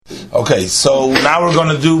Okay, so now we're going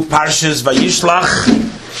to do Parshas Vayishlach,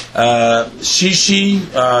 Shishi,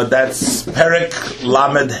 that's Perek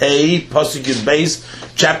Lamed Hey, Pasuk Yud Beis,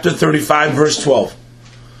 chapter 35, verse 12.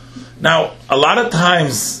 Now, a lot of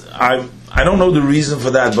times, I don't know the reason for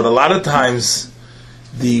that, but a lot of times,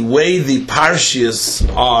 the way the Parshas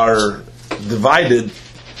are divided,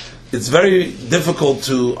 it's very difficult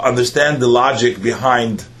to understand the logic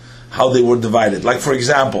behind how they were divided. Like, for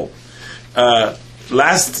example,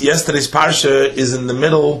 yesterday's parsha is in the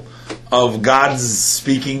middle of God's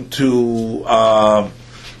speaking to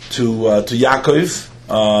Yaakov,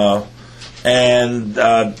 and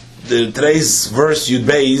today's verse Yud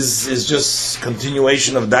Beis is just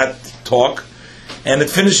continuation of that talk, and it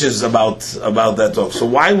finishes about that talk. So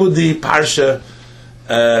why would the parsha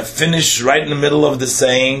finish right in the middle of the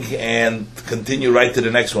saying and continue right to the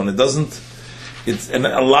next one? It doesn't. It's in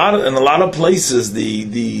a lot of places the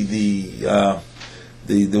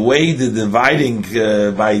way the dividing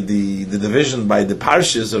by the division by the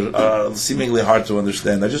parshas are seemingly hard to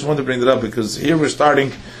understand. I just want to bring that up because here we're starting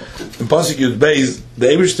in Pasuk Yud Beis. The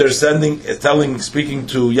Eibishter is speaking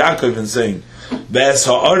to Yaakov and saying, "Be'es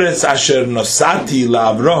ha'aretz asher nosati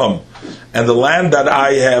la'Avraham," and the land that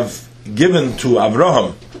I have given to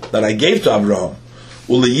Avraham, that I gave to Avraham,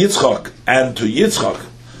 uli Yitzchak, and to Yitzchak.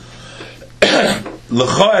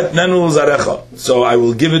 So I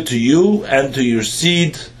will give it to you and to your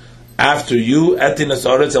seed after you. Etinas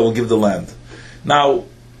Oretz, I will give the land. Now,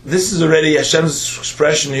 this is already Hashem's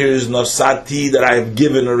expression here is Nosati, that I have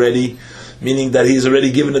given already, meaning that He's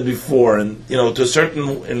already given it before, and to a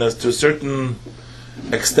certain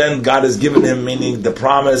extent, God has given him, meaning the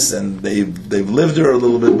promise, and they've lived there a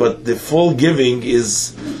little bit. But the full giving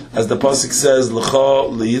is, as the pasuk says, L'cha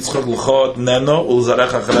liYitzchak l'cha neno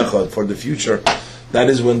u'zarecha charecha, for the future. That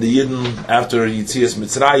is when the Yidden, after Yitzias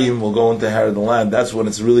Mitzrayim, will go into inherit the land. That's when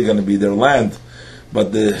it's really going to be their land.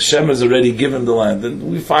 But the Hashem has already given the land. And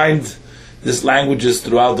we find this languages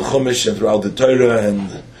throughout the Chumash and throughout the Torah,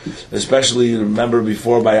 and especially, remember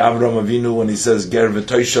before by Avraham Avinu, when he says, Ger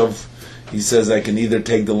v'toishav, he says, I can either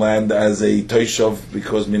take the land as a toishav,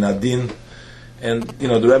 because min hadin. And, the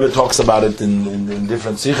Rebbe talks about it in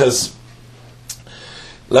different sichas.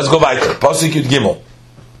 Let's go back. Pasuk Yud Gimel.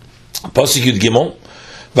 Pasuk Yud Gimel.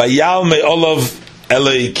 Vayal me'olav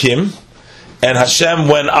Elohim, and Hashem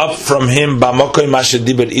went up from him b'makoy masher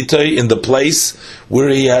diber itoi, in the place where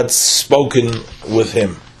he had spoken with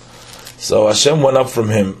him. So Hashem went up from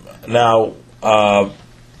him. Now,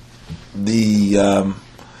 the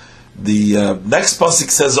next pasuk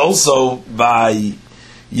says also by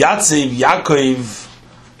Yatziv Yaakov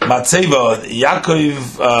Matzeva.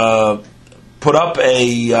 Yaakov put up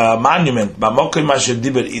a monument b'makoy masher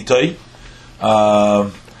diber itoi,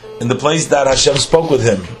 in the place that Hashem spoke with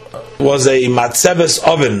him. It was a matzeves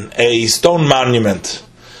oven, a stone monument.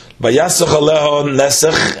 Vayasach aleho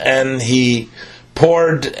nesech, and he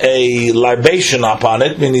poured a libation upon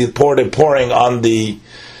it, meaning he poured a pouring on the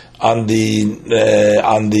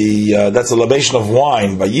that's a libation of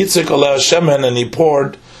wine. Vayitzik aleho shemen, and he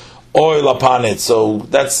poured oil upon it. So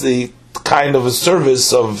that's the kind of a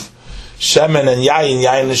service of shemen and yayin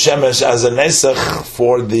and shemesh as a nesech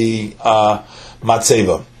for the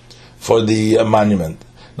matzeva, for the monument.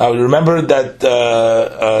 Now remember that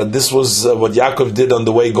this was what Yaakov did on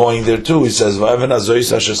the way going there too. He says, "Va'even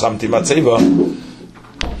hazois asher samti matzeva."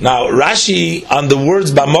 Now Rashi on the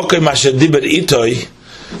words "B'makoy masher diber itoi"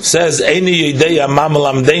 says, "Eini yidei ma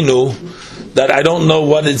melamdenu," that I don't know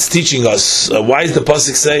what it's teaching us. Why is the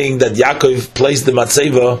pasuk saying that Yaakov placed the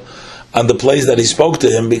matzeva on the place that he spoke to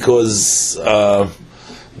him? Because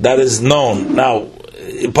that is known. Now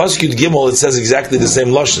in Pasuk Yud Gimel it says exactly the same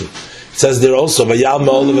lashon. It says there also Vayal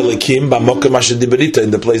me'olav Elokim b'makom masher diber itoi,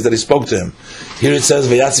 in the place that he spoke to him. Here it says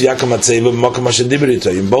Vayatziv Yaakov matzeva b'makom masher diber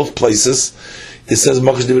itoi. In both places it says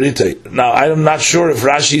b'makom diber itoi. Now I'm not sure if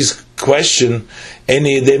Rashi's question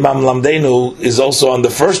Eni yedei ma melamdenu is also on the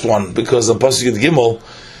first one, because on Pasuk Yud Gimel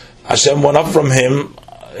Hashem went up from him,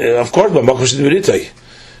 of course b'makom masher diber itoi.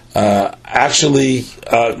 Actually,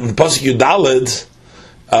 in Pasuk Yud Daled,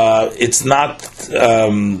 it's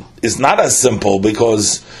not as simple,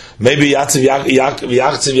 because maybe Yatziv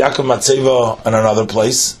Yaakov Matzeva in another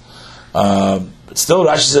place. Still,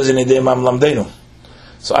 Rashi says in Yedei ma melamdenu.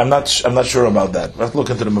 So I'm not sure about that. Let's look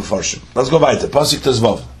into the Mefarshim. Let's go back to Pasuk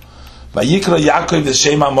Tezvav. Vayikra Yaakov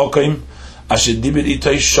v'shem hamokim asher diber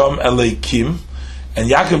itoi shom Elokim, and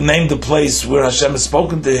Yaakov named the place where Hashem has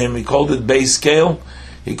spoken to him. He called it Beis Kel.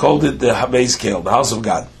 He called it the Beis Kel, the house of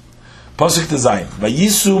God. Pasuk Tezayin.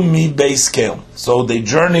 Vayisu mi Beis Kel. So they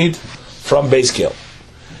journeyed from Beis Kel.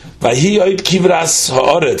 Vahi oid kivras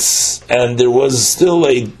haaretz, and there was still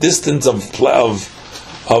a distance of land,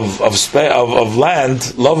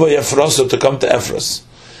 lavo Ephrosa, to come to Ephros.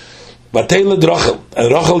 Vateled Rachel,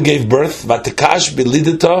 and Rachel gave birth. Vatikash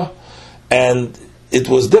bilidita, and it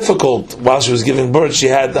was difficult while she was giving birth. She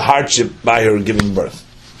had the hardship by her giving birth.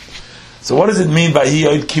 So what does it mean by Hi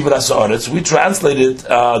oid kivras haaretz? We translated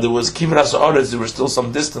there was kivras haaretz. There was still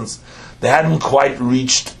some distance. They hadn't quite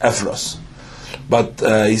reached Ephros. But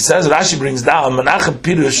he says, Rashi brings down, Menachem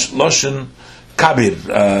Pirush Loshen Kabir,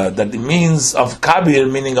 that it means of Kabir,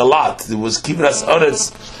 meaning a lot. It was Kivras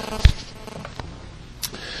Oretz.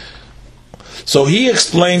 So he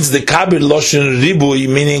explains the Kabir Loshen Ribui,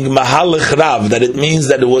 meaning Mahalech Rav, that it means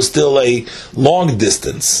that it was still a long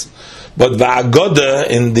distance. But the Agoda,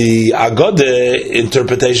 in the Agoda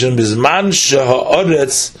interpretation, Bizman Sheha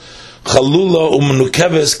Oretz Chalula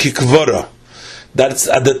Umnukeves Kikvora. That's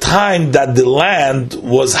at the time that the land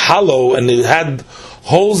was hollow and it had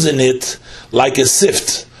holes in it like a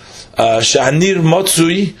sift. Shahanir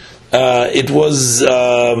Motsui, it was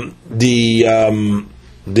the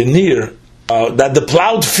near that the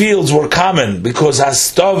plowed fields were common because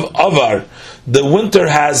Hastov Avar, the winter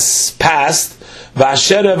has passed.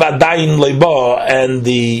 Vasherev Adayin Leba, and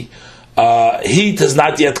the heat has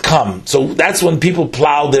not yet come. So that's when people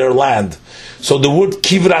plow their land. So the word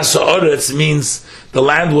kivras haaretz means the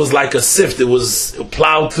land was like a sift. It was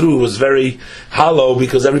plowed through. It was very hollow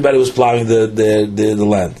because everybody was plowing the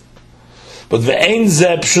land. But ve'ein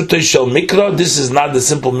zeh pshutei shel mikra. This is not the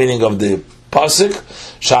simple meaning of the pasuk.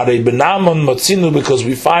 Sharei benamon motzinu, because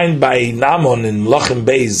we find by Namon in Lochem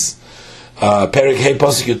Beis, Perek Hey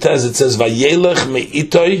pasuk Yutez, it says vayelech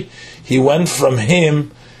meitoi. He went from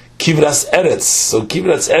him kivras eretz. So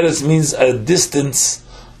kivras eretz means a distance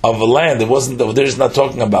of a land. It wasn't over there. It's not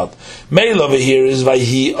talking about. Mail over here is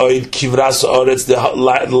vayhi oid kivras oretz. The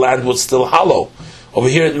land was still hollow. Over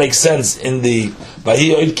here it makes sense. In the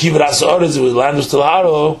vayhi oid kivras oretz, the land was still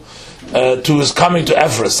hollow. To his coming to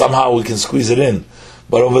Ephraim, somehow we can squeeze it in.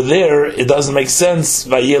 But over there it doesn't make sense.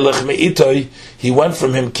 Vayelech meitoi. He went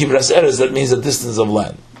from him kivras eretz. That means a distance of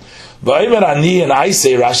land. Vaymer ani, and I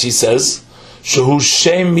say, Rashi says, shehu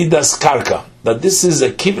shem midas karka, that this is a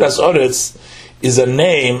kivras oretz. Is a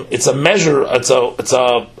name, it's a measure, it's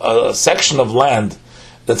a section of land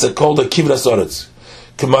that's called a kivras oretz.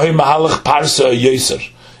 K'mahi mahalach parsa yoser.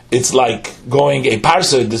 It's like going a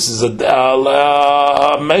parsa. This is a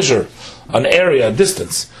measure, an area, a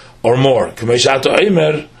distance or more. K'meshato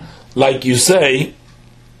aimer, like you say.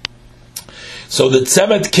 So the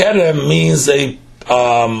tzemet kerem means that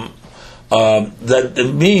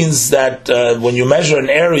it means that when you measure an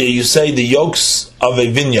area, you say the yokes of a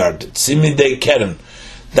vineyard. Simidei keren.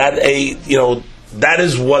 That that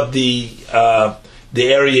is what the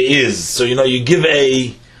area is. So you give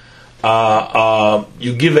an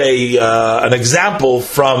example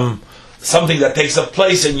from something that takes a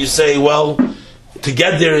place, and you say, well, to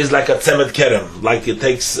get there is like a tzemet kerem, like it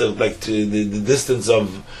takes like to the distance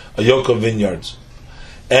of a yoke of vineyards,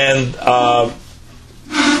 and.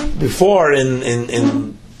 Before in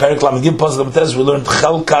Perek Lamed Gimel Pasuk Lamed we learned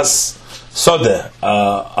Chelkas Sodeh,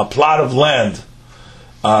 a plot of land.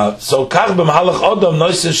 So Kach b'Mahalach Odom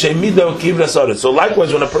Noisen Shemido Kivras Oretz. So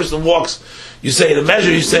likewise, when a person walks, you say a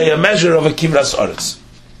measure of a Kivras Oretz.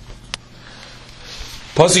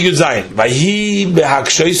 Pasuk Yud Zayin Vayhi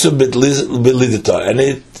behakshoisu belidita, and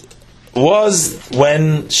it was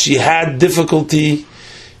when she had difficulty.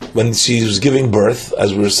 When she was giving birth,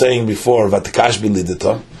 as we were saying before, Vatikash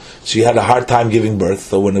bilidita, she had a hard time giving birth.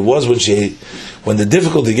 So when the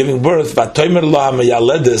difficulty giving birth, Vatoimer laha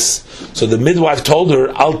meyaledis, so the midwife told her,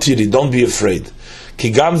 Al tiri, don't be afraid.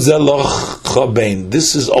 Kigam ze loch chabein,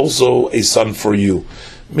 this is also a son for you,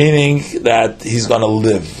 meaning that he's going to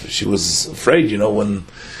live. She was afraid, when.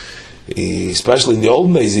 Especially in the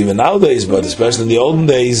olden days, even nowadays, but especially in the olden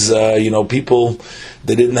days, people,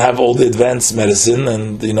 they didn't have all the advanced medicine,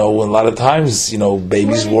 and a lot of times,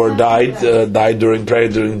 babies died during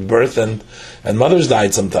birth, and mothers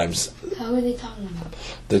died sometimes. How are they talking about?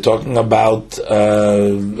 They're talking about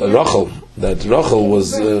Rachel. That Rachel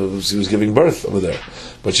was she was giving birth over there,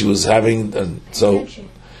 but she was having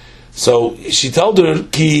So she told her,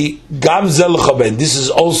 "Ki gam zel chaben." This is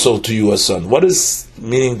also to you a son. What is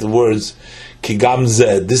meaning the words "ki gam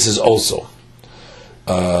zeh"? This is also.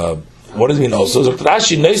 What does it mean also?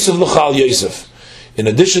 Rashi Neisef l'chal Yosef. In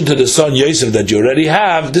addition to the son Yosef that you already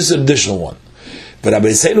have, this is an additional one. But Rabbi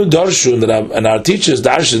Seinu Darshu and our teachers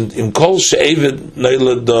darshan im kol she'eved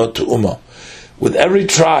neilad tu'uma. With every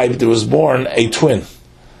tribe there was born a twin.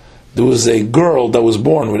 There was a girl that was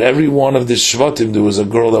born with every one of the Shvatim. There was a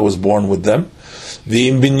girl that was born with them. The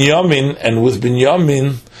in Binyamin, and with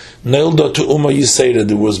Binyamin, Neilda to Uma Yisera,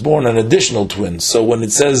 there was born an additional twin. So when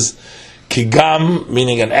it says Kigam,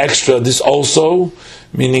 meaning an extra, this also,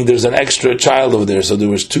 meaning there's an extra child over there. So there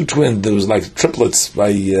was two twins, there was like triplets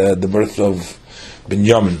by the birth of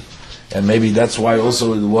Binyamin. And maybe that's why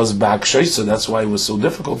also it was Ba'akshay, so that's why it was so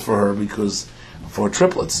difficult for her, because for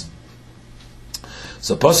triplets.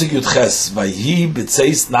 So Pasuk Yud Ches, Vayhi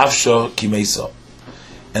b'tzeis nafsho kimeso.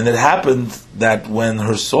 And it happened that when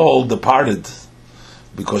her soul departed,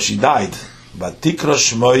 because she died, Batikra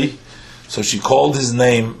Shmoi, so she called his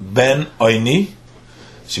name Ben Oini.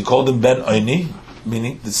 She called him Ben Oini,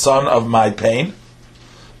 meaning the son of my pain.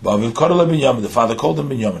 The father called him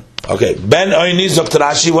Binyamin. Okay, Ben Oini, Dr.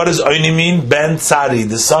 Rashi, what does Oini mean? Ben Tsari,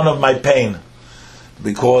 the son of my pain.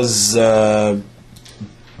 Because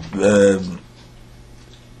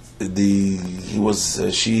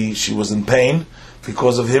she was in pain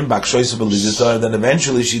because of him, and then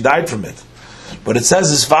eventually she died from it. But it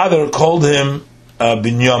says his father called him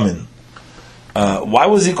Binyamin. Why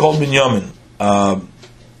was he called Binyamin?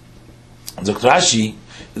 Dr. Rashi,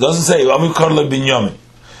 it doesn't say Ami Korle Binyamin.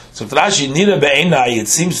 So Dr. Rashi, Nira Be'enai, it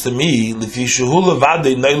seems to me, Lifi Shuhu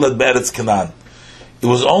Levade Neilad Be'eretz Canaan. It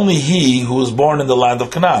was only he who was born in the land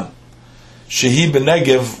of Canaan. Shehi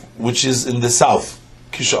Benegev, which is in the south.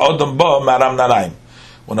 Kisha Odom Ba Maram Naraim.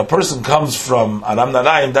 When a person comes from Aram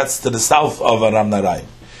Naraim, that's to the south of Aram Naraim.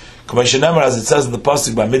 As it says in the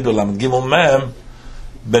pasuk by Midbar and Gimel Mem,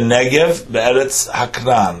 Benegev Be'eretz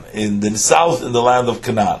Haknan, in the south, in the land of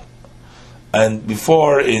Canaan. And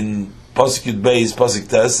before in pasuk Yud Beis, pasuk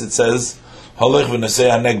Tes, it says Holech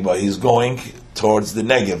v'Nesei HaNegba. He's going towards the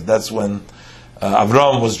Negev. That's when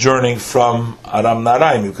Avram was journeying from Aram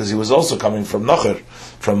Naraim, because he was also coming from Nocher,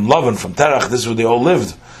 from Lavan, from Terach. This is where they all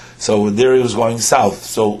lived. So there he was going south.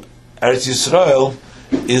 So Eretz Yisrael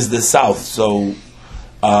is the south. So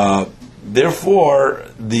therefore,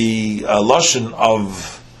 the lashon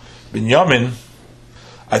of Binyamin,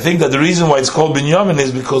 I think that the reason why it's called Binyamin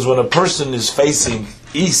is because when a person is facing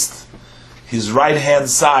east, his right hand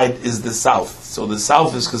side is the south. So the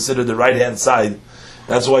south is considered the right hand side.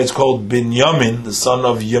 That's why it's called Binyamin, the son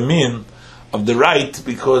of Yamin, of the right,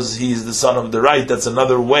 because he is the son of the right. That's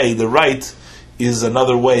another way. The right is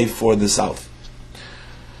another way for the south.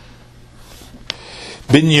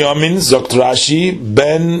 Binyamin, Zokt Rashi,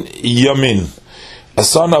 Ben Yamin, a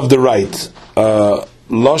son of the right.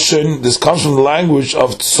 Loshen, this comes from the language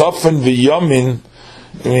of Tzofen v'Yamin,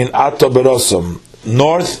 in Ato Berosum,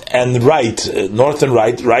 north and right. North and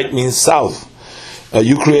right. Right means south.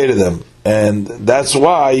 You created them, and that's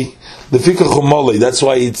why the Fikr Chumoli. That's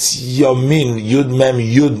why it's Yamin, Yud Mem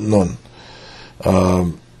Yud Nun.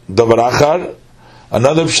 Davar Achar.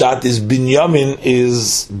 Another pshat is Binyamin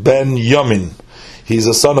is Ben Yamin. He's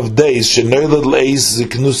a son of Days, Shenoilad Leis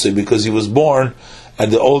Ziknuse, because he was born at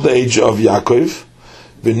the old age of Yaakov.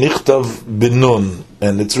 V'nichtav Benun,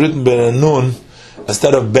 and it's written Ben Nun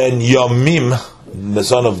instead of Ben Yamim, the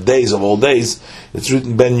son of Days, of old days. It's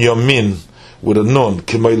written Ben Yamin with a nun.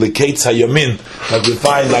 K'may lekates hayamin, like we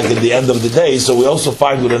find like at the end of the day. So we also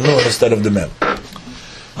find with a nun instead of the mem.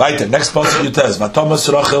 Right. Next pasuk Yutes. Vatomas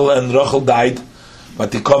Rachel, and Rachel died.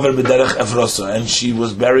 Vatikover b'derech Efrosa, and she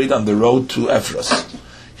was buried on the road to Ephros.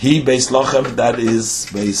 He Beis Lochem, that is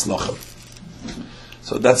Beis Lochem.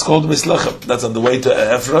 So that's called Beis Lochem. That's on the way to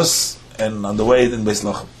Ephros and on the way in Beis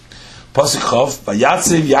Lochem. Pasuk Chov.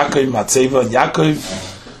 Vayatziv Yaakov Matzeva, and Yaakov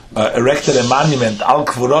erected a monument al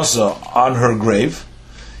Kvurosa, on her grave.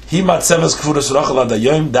 He Matzevas Kvuros Rachel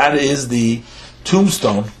Adayom. That is the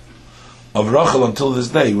tombstone of Rachel until this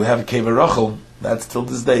day. We have a cave of Rachel. That's till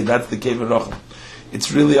this day. That's the cave of Rachel. It's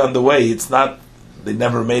really on the way. It's not. They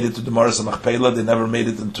never made it to the Maras Machpelah. They never made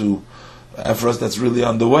it into Ephros. That's really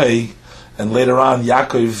on the way. And later on,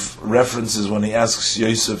 Yaakov references when he asks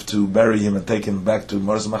Yosef to bury him and take him back to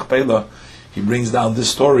Maras Machpelah. He brings down this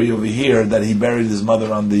story over here that he buried his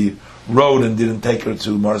mother on the road and didn't take her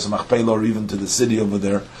to Maras Machpelah or even to the city over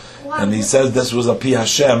there. And he says this was a Pi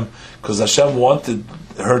Hashem, because Hashem wanted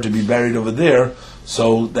her to be buried over there,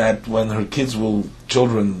 so that when her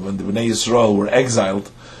children, when the Bnei Yisrael were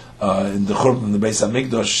exiled in the Churban, in the Beis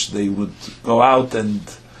HaMikdash, they would go out and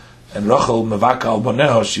Rachel Mevaka al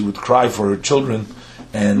Boneha, she would cry for her children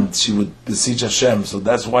and she would beseech Hashem. So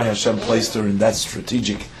that's why Hashem placed her in that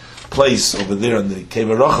strategic place over there in the cave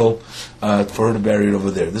of Rachel for her to bury it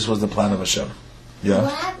over there. This was the plan of Hashem. Yeah.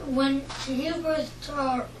 What happened when she gave birth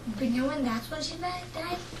to Binyamin? That's when she died.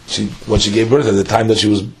 When she gave birth, at the time that she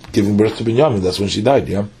was giving birth to Binyamin, that's when she died.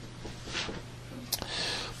 Yeah.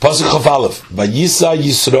 Pasuk Chaf Aleph. Vayisa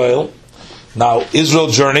Yisrael Now Israel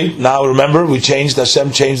journeyed. Now remember,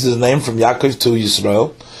 Hashem changed his name from Yaakov to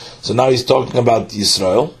Yisrael. So now he's talking about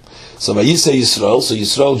Yisrael. So Vayisei Yisrael, so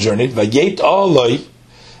Yisrael journeyed. Vayet Oloi,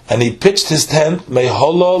 and he pitched his tent,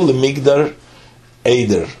 Meholo Lemigdar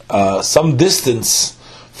Eider, some distance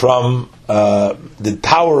from the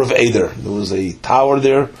Tower of Eider. There was a tower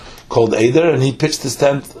there called Eider, and he pitched his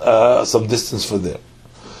tent some distance from there.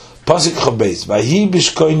 Pasuk Chabeis, Vahi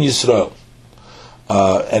Bishkoin Yisrael.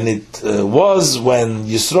 And it was when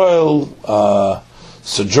Yisrael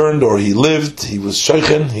sojourned, or he lived, he was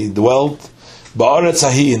Shoichen, he dwelt, Ba'aretz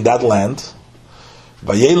Hahi, in that land.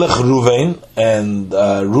 Vayelech Ruvain, and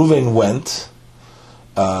Ruvain went,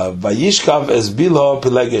 Vayishkav es Bilha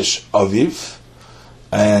Pelegesh Aviv,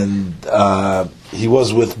 and he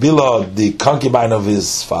was with Bilha, the concubine of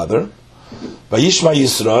his father. Vayishma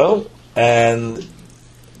Yisrael, and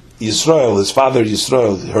Yisrael, his father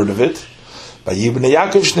Yisrael, heard of it. Vayibnei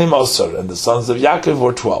Yaakov Shneim Osar, and the sons of Yaakov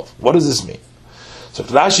were 12. What does this mean? So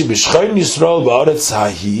Rashi, Bishkoin Yisrael Ba'aretz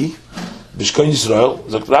Hahi, Bishkoin Yisrael,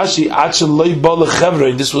 so Rashi, Achel Loi Bo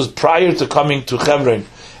LeChevron, this was prior to coming to Chevron,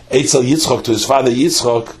 Eitzel Yitzchok, to his father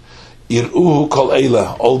Yitzchok, Ir'uhu Kol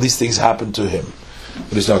Eila, all these things happened to him.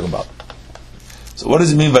 What he's talking about. So what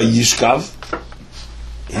does it mean by Yishkav?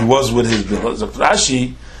 He was with his Bilha. So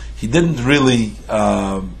Rashi, he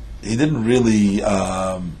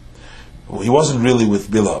wasn't really with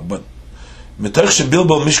Bilha, but Metoch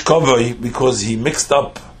Bilbo Mishkovoi, because he mixed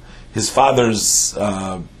up his father's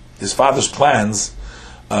plans.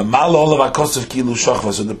 Mal Olav Akosov Kilu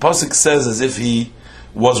Shachva. So the pasuk says as if he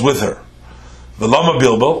was with her. Velama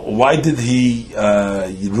Bilbo. Why did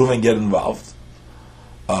Reuven get involved?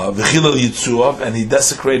 V'chilal Yitzuav, and he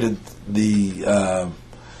desecrated the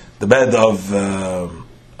bed of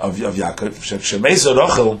Yaakov. Shemesa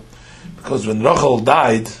Rachel, because when Rachel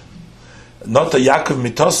died, not a Yaakov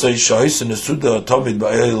mitosay shahis nesuda tomid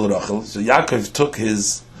ba'el Rachel. So Yaakov took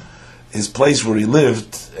his place where he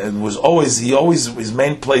lived, and his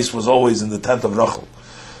main place was always in the tent of Rachel.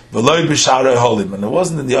 V'loy b'sharei holim, and it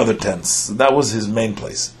wasn't in the other tents. So that was his main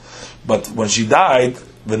place. But when she died,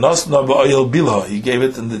 v'nosna ba'el Bilha, he gave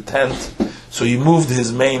it in the tent. So he moved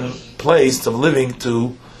his main place of living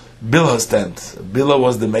to Bilha's tent. Bilha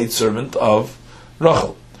was the maidservant of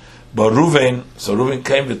Rachel. But Reuven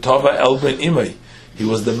came to Tova El Ben Imei. He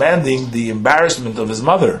was demanding the embarrassment of his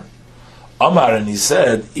mother. Amar, and he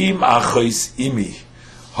said, Im achois imi,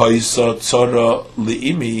 hoisa tzara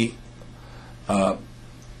liimi.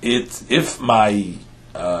 If my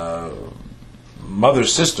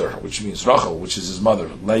mother's sister, which means Rachel, which is his mother,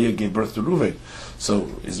 Leah gave birth to Reuven. So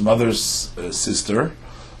his mother's sister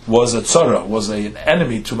was a tzara, was an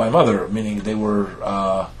enemy to my mother, meaning they were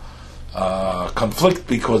conflict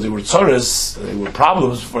because they were tzaras, they were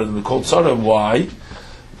problems for them to call tzara. Why?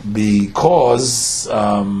 Because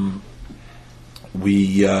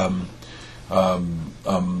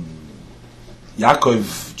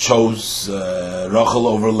Yaakov chose Rachel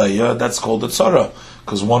over Leah. That's called a tzara,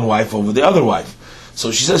 because one wife over the other wife.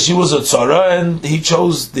 So she says she was a tzara, and he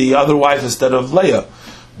chose the other wife instead of Leah.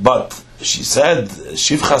 But she said,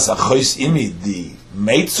 Shivchas achois imi, the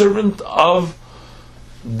maidservant of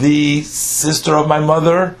the sister of my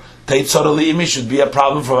mother, Teitzara liimi, should be a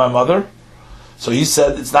problem for my mother. So he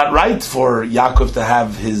said it's not right for Yaakov to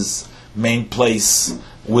have his main place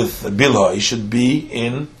with Bilha. He should be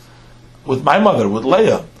with my mother, with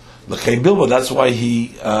Leah. L'chei Bilbo. That's why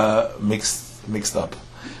he mixed up.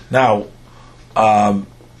 Now,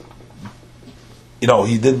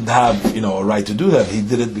 he didn't have a right to do that. He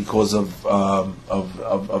did it because of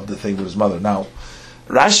the thing with his mother. Now,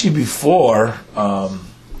 Rashi before.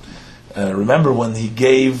 Remember when he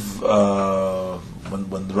gave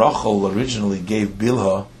when Rachel originally gave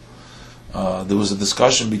Bilha, there was a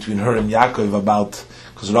discussion between her and Yaakov about,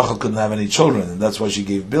 because Rachel couldn't have any children, and that's why she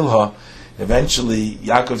gave Bilha. Eventually,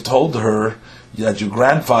 Yaakov told her that your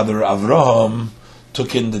grandfather Avraham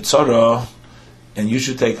took in the tzara, and you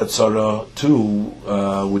should take a tzara too,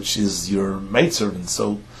 which is your maidservant.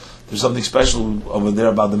 So there's something special over there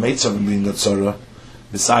about the maidservant being the tzara,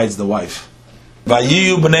 besides the wife.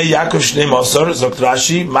 Vayiyu b'nei Yaakov Shnei Mosar, Zokt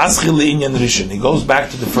Rashi, Maschil Inyan Rishon. He goes back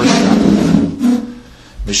to the first chapter.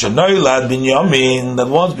 Mishanoilad Binyamin, that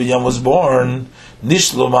once Binyamin was born,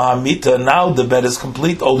 Nishlo Mahamita, now the bed is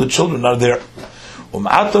complete, all the children are there.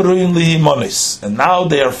 Ataruin Lihimonis, and now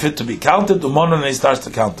they are fit to be counted. Umonon, he starts to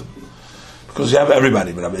count them. Because you have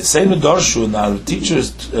everybody. But Seinu Dorshu, now the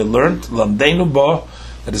teachers learned, Lamdeinu Ba,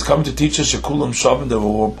 that is coming to teach us, Shekulam Shavim, they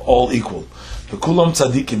were all equal. The Kulam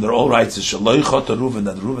Tzadikim, they're all righteous. Shaloi Chota Reuven,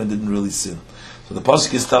 that Reuven didn't really sin. So the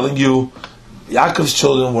pasuk is telling you, Yaakov's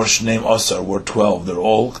children were Shneim Osar, were 12. They're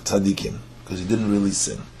all Tzadikim. because he didn't really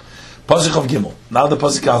sin. Pasuk of Gimel. Now the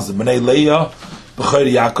pasuk counts them. Bnei Leah, B'chor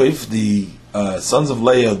Yaakov, the sons of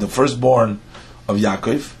Leah, the firstborn of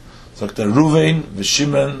Yaakov. So Reuven,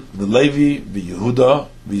 V'Shimon, V'Levi, V'Yehuda,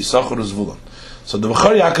 V'Yisachar, Zvulun. So the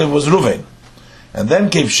B'chor Yaakov was Reuven, and then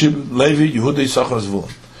came Shimon, Levi, Yehuda, Yisachar,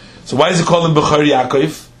 Zvulun. So why is he called him B'chor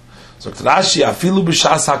Yaakov? So Rashi, Afilu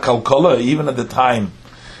b'shas hakalkala, even at the time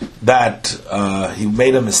that he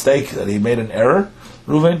made a mistake, that he made an error,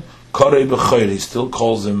 Reuven, Korei B'chor, he still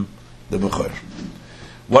calls him the B'chor.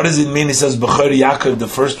 What does it mean? He says B'chor Yaakov, the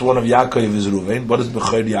first one of Yaakov is Reuven. What does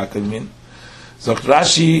B'chor Yaakov mean? So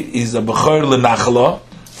Rashi is a B'chor l'nachala,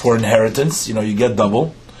 for inheritance, you get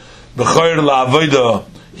double. B'chor la'avodah,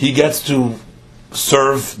 he gets to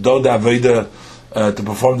serve, do the avodah, to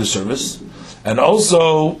perform the service. And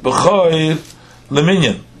also B'chor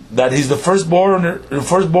l'minyan, that he's the firstborn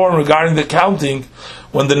regarding the counting.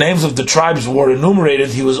 When the names of the tribes were enumerated,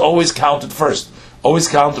 he was always counted first. Always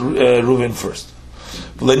count Reuven first.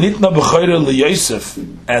 L'nitna b'chor l'Yosef,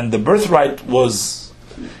 and the birthright was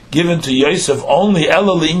given to Yosef only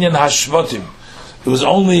ela l'inyan hashvatim. It was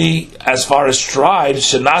only as far as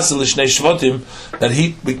tribes, shenasa l'shnei shvatim, that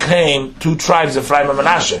he became two tribes, Ephraim and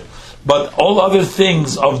Manasseh. But all other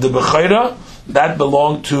things of the b'chora, that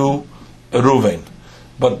belonged to Reuven.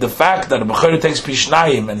 But the fact that the b'chora takes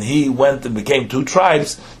pishnayim and he went and became two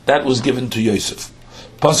tribes, that was given to Yosef.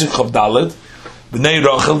 Pasuk Chav Daled, Bnei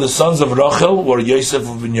Rachel, the sons of Rachel were Yosef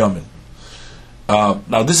and Binyamin.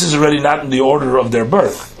 Now this is already not in the order of their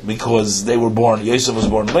birth, because they were born, Yosef was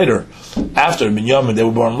born later. After Binyamin, they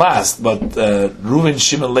were born last. But Reuven,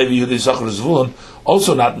 Shimon, Levi, Yehuda, Yisachar, Zvulun,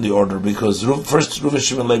 also not in the order, because first Reuven,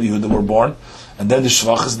 Shimon, Levi, Yehuda were born, and then the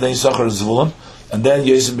Shvachas, then Yisachar, Zvulun, and then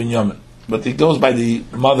Yosef, Binyamin. But it goes by the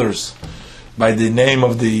mothers, by the name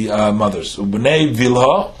of the mothers. Bnei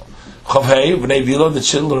Bilha, Chavhei, Bnei Bilha, the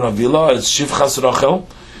children of Bilha, it's Shivchas Rachel.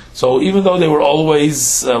 So even though they were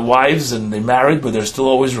always wives and they married, but they're still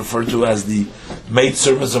always referred to as the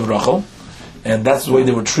maidservants of Rachel. And that's the way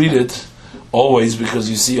they were treated always, because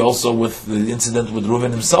you see also with the incident with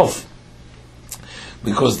Reuven himself,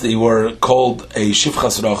 because they were called a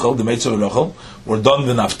Shivchas Rachel, the maidservant of Rachel, were Dan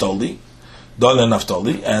and Naphtali,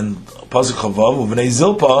 and Pasuk Chavav, Uvnei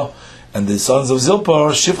Zilpah, and the sons of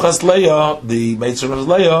Zilpah, Shivchas Leah, the maidservant of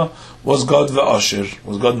Leah, was Gad and Asher.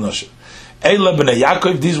 Eila b'nei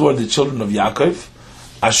Yaakov, these were the children of Yaakov,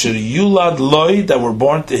 Asher Yulad Loi, that were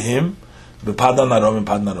born to him, B'Padan Aram in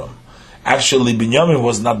Padan Aram. Actually, Binyamin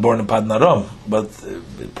was not born in Padan Aram, but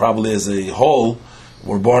probably as a whole,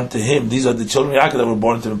 were born to him. These are the children of Yaakov that were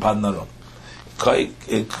born to him in Padan Aram. It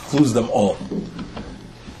includes them all.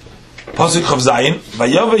 Pasuk Chav Zayin,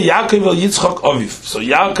 Vayave Yaakov el Yitzchak Aviv. So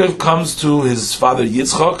Yaakov comes to his father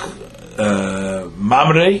Yitzchak,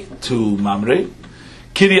 Mamre, to Mamre,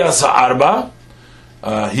 Kiryas Ha'arba,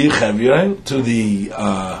 Hi Chevron, to the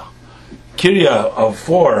Kirya of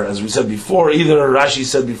four, as we said before. Either Rashi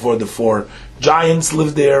said before the four giants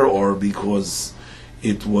lived there, or because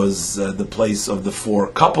it was the place of the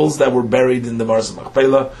four couples that were buried in the Maras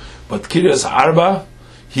Machpelah. But Kiryas Ha'arba,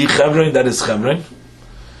 Hi Chevron, that is Chevron.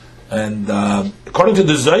 And according to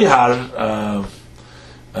the Zohar,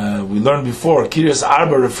 we learned before, Kiryas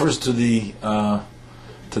Arba refers to the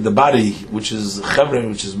body, which is Chevron,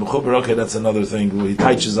 which is Mechuber. Okay, that's another thing. He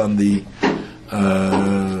touches on the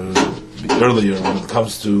earlier when it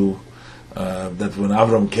comes to that when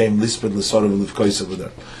Avram came, Lisped L'Sorav L'Vkois over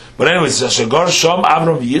there. But anyways, Shagar Shom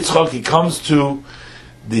Avram Yitzchak, he comes to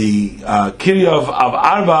the Kirya of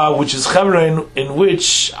Arba, which is Chevron, in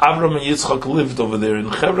which Avram and Yitzchak lived over there in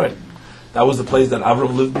Chevron. That was the place that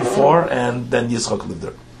Avram lived before, and then Yitzchak lived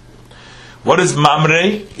there. What is Mamre?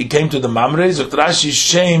 He came to the Mamre. Zotrashi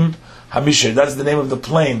Shem Hamisher. That's the name of the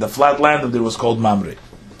plain, the flat land of there was called Mamre.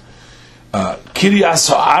 Kiryas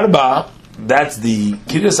Arba. That's the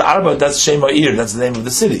Kiryas Arba. That's Shem Ha'ir. That's the name of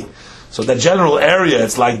the city. So that general area,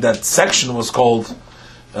 it's like that section was called,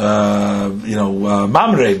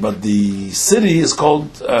 Mamre, but the city is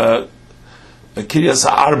called Kiryas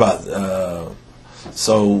Arba.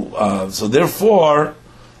 So therefore,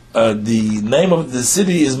 the name of the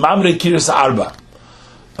city is Mamre Kiryas Arba,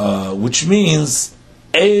 which means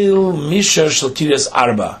El Misher Shel Kiryas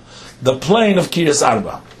Arba, the plain of Kiryas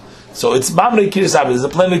Arba. So it's Mamre Kiryas Arba. It's the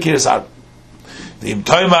plain of Kiryas Arba. The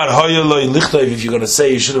Imtoimar Hoyeloi Lichtov. If you're going to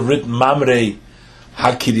say, you should have written Mamre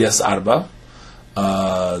HaKiryas Arba,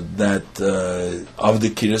 that of the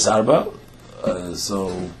Kiryas Arba.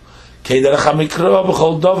 So Keiderach HaMikra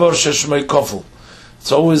B'chol Dover Sheshmei Kofel.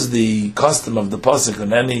 It's always the custom of the pasuk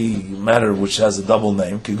in any matter which has a double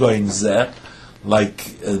name, Kigoyin Zeh,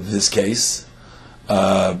 like this case,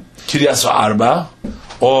 Kiryas Arba,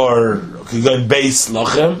 or Kigon Beis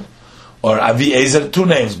Lochem, or Avi Ezer, two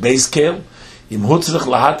names, Beis Kel. Im Hutzrich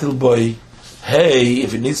Lahatil Boy, hey,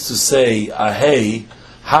 if it needs to say a hey,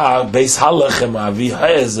 ha, Beis Halachem, Avi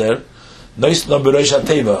Ezer, Nois no Berosh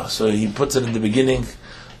HaTeva. So he puts it in the beginning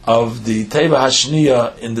of the Teva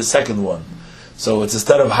Hashniya in the second one. So it's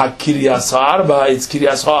instead of Ha Kiryas HaArba, it's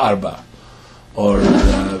Kiryas HaArba. Or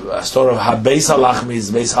a story of Ha Beis Halachmi is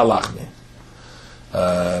Beis Halachmi.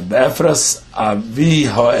 Be'efras Avi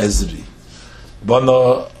HaEzri.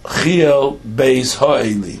 Bono Chiel Beis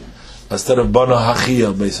HaEli. Instead of Bono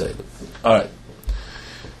HaChiel Beis HaEli. Alright.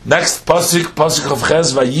 Next, Pasuk of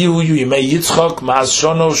Ches, Vayihu Yimei Yitzchok Ma'az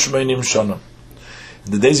Shono Shmeinim Shono.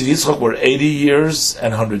 The days of Yitzchok were 80 years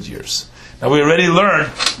and 100 years. Now we already learned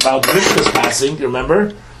about Rivka's passing,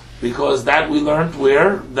 remember? Because that we learned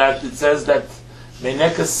where? That it says that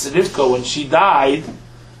Menekas Rivka, when she died,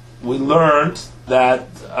 we learned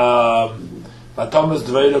that Batomas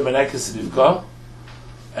Dveira Menekas Rivka,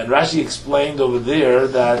 and Rashi explained over there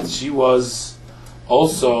that she was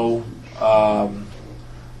also,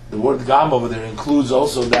 the word Gam over there includes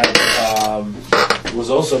also that it was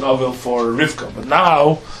also an ovel for Rivka. But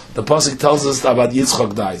now the pasuk tells us about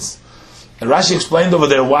Yitzchak dies. And Rashi explained over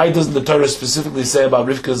there, why doesn't the Torah specifically say about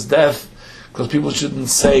Rivka's death? Because people shouldn't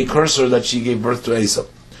say, curse her, that she gave birth to Esau.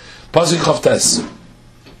 Pasuk Chavtes.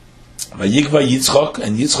 Vayikva Yitzchak,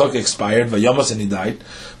 and Yitzchak expired, Vayamas, and he died.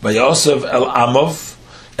 Vayasev El Amov,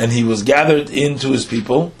 and he was gathered into his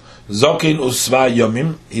people. Zokin Usva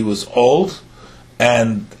Yomim, he was old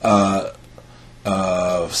and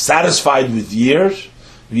satisfied with years.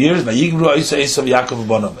 Vayigru Esau Yaakov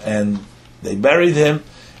Bonov, and they buried him,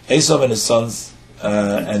 Esau and his sons,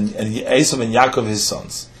 and Esau and Yaakov his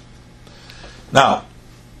sons. Now,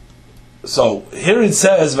 so here it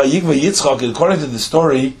says Vayigva Yitzchak. According to the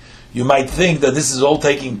story, you might think that this is all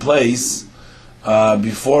taking place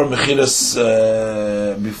before Mechilas,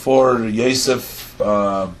 before Yosef,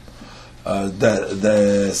 the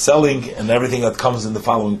selling and everything that comes in the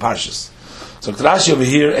following parshas. So Rashi over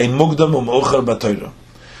here, ein mugdam u'meucher b'Torah.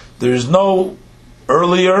 There is no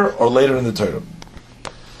earlier or later in the Torah.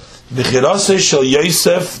 B'chiraseh shel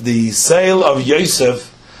Yosef, the sale of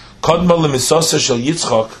Yosef, kodma l'misoseh shel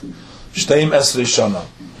Yitzchak, shteim esrei shana.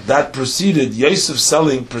 That preceded, Yosef's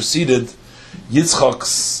selling preceded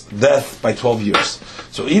Yitzchak's death by 12 years.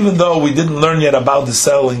 So even though we didn't learn yet about the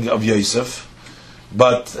selling of Yosef,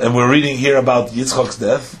 and we're reading here about Yitzchak's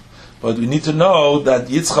death, but we need to know that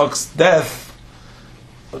Yitzchak's death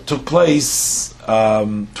took place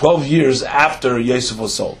 12 years after Yosef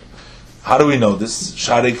was sold. How do we know this?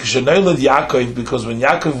 Yaakov, because when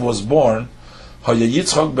Yaakov was born,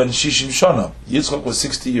 Yitzchak ben Shishim Shana, Yitzchak was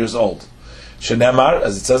 60 years old. Shenemar,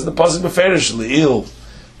 as it says in the pasuk beferish Leil,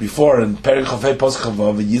 before in Perek Chafei Pasuk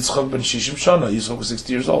Chavav, Yitzchak ben Shishim Shana, Yitzchak was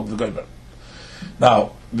 60 years old.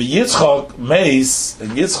 Now, the Yitzchak Meis,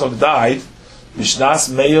 and Yitzchak died, Mishnas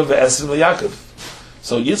Meir ve'Esrim Yaakov.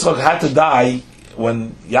 So Yitzchak had to die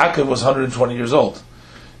when Yaakov was 120 years old,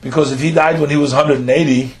 because if he died when he was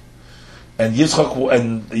 180, and Yitzchak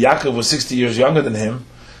and Yaakov was 60 years younger than him,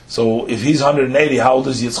 so if he's 180, how old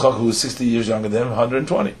is Yitzchak, who is 60 years younger than him?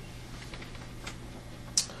 120.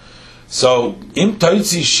 So, im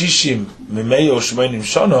toitzi shishim mimeyo shmeinim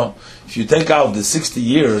shono, if you take out the 60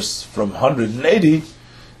 years from 180,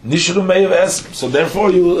 nishru meyev esrim. So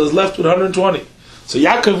therefore you is left with 120. So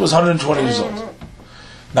Yaakov was 120 years old.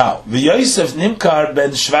 Now, v'Yosef nimkar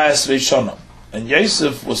ben shvayes reishono, and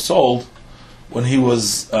Yosef was sold when he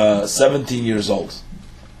was 17 years old.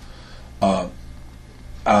 The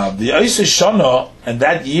Yosef Shana, and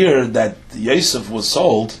that year that Yosef was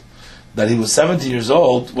sold, that he was 70 years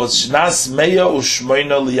old, was Shnas Meya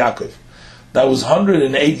Ushmoina LiYaakov. That was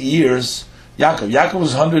 108 years. Yaakov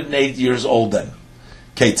was 108 years old then.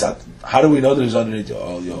 Ketzat. How do we know that he was 108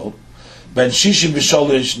 years old? Ben Shishim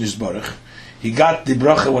B'Sholish Nizbarach. He got the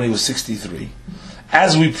bracha when he was 63.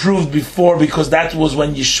 As we proved before, because that was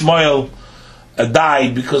when Yishmael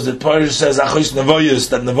died, because the Torah says Achos Nevoyos,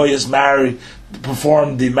 that Nevoyos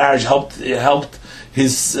performed the marriage, helped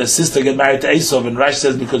his sister get married to Esau, and Rashi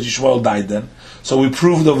says because Yishmael died then. So we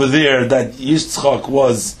proved over there that Yitzchak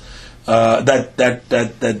was that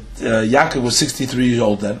Yaakov was 63 years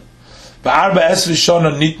old then.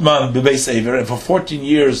 And for 14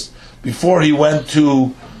 years before he went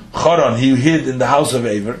to Choron, he hid in the house of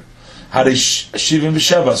Aver.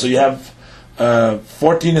 So you have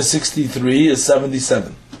 14 and 63 is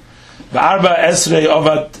 77.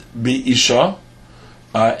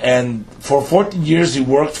 And for 14 years he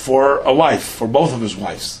worked for a wife, for both of his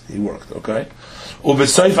wives he worked, okay? And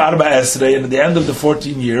at the end of the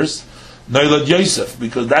 14 years, Noilad Yosef,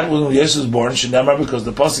 because that was when Yosef was born. Shenamar, because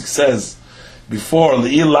the pasuk says before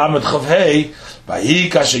Le'il Lamed Chavhei, Vahi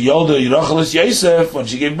Kasher Yolda Yerochelis Yosef, when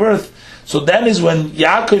she gave birth. So then is when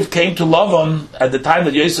Yaakov came to Lavan at the time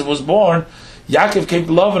that Yosef was born. Yaakov came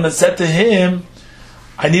to Lavan and said to him,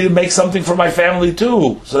 I need to make something for my family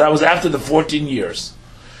too. So that was after the 14 years.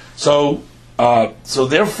 So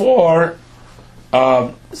therefore,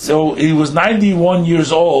 so he was 91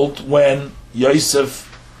 years old when Yosef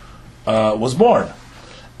was born.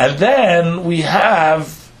 And then we have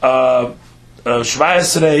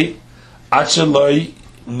Shvayesrei Acheloi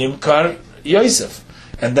Nimkar Yosef.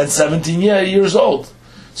 And then 17 years old.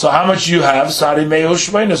 So how much you have? Sari Meo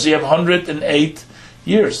Shmeina. So you have 108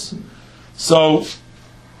 years. So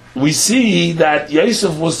we see that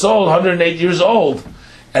Yosef was sold 108 years old.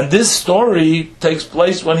 And this story takes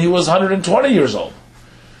place when he was 120 years old.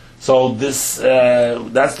 So this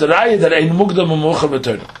that's the raya that Ein Mugdam U'Muchar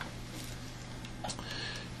B'Torah.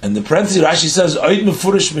 And the parenthesis Rashi says Oid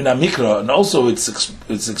Mefurish Min HaMikra, and also it's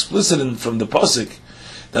explicit from the pasuk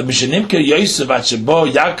that Mishenimke Yosef Achebo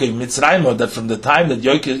Yaakov Mitzrayim, that from the time that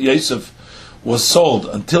Yosef was sold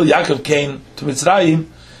until Yaakov came to Mitzrayim,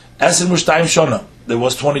 Eser Mushtayim Shona, there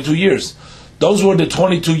was 22 years. Those were the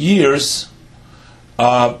 22 years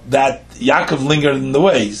that Yaakov lingered in the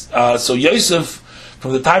ways. So Yosef,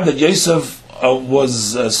 from the time that Yosef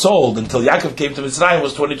was sold until Yaakov came to Mitzrayim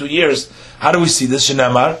was 22 years. How do we see this?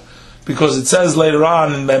 Shenemar, because it says later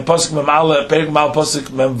on in Pasuk Memal Perik Mal Pasuk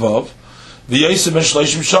Memvov, V'Yosef ben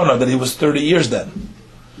Shloshim Shona, that he was 30 years then.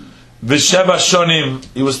 V'Sheva Shonim,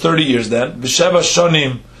 he was 30 years then. V'Sheva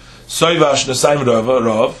Shonim Soivash Nesayim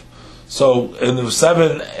Rov. So in the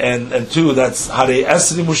 7 and 2, that's Hare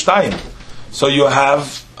Esri Mushtayim. So you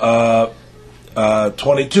have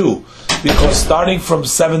 22, because starting from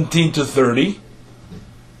 17 to 30,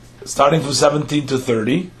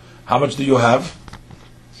 how much do you have?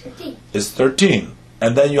 13. Is 13,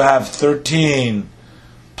 and then you have 13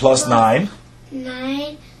 plus 9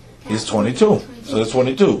 is 22. So that's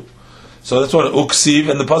 22. So that's what Uksiv,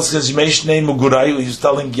 and the pasuk says Yimesh Nei Mugurai. He was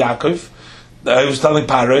telling Yaakov, he was telling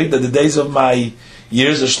Paroi that the days of my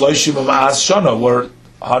years of Shloshim Ma'as Shana were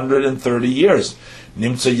 130 years.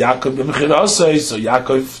 Nimtza Yaakov b'mechirasei, so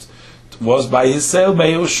Yaakov was by his sale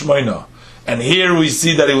Me'u Shmoina. And here we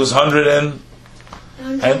see that he was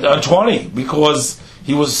 120, because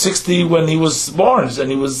he was 60 when he was born, and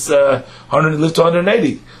he was 100, lived to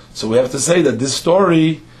 180. So we have to say that this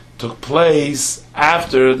story took place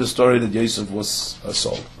after the story that Yosef was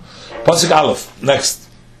sold. Pasuk Aleph, next.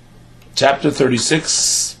 Chapter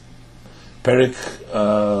 36, Perik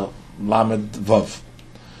Lamed Vav.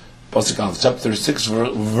 Pasuk Aleph, chapter 36,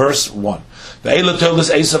 verse 1.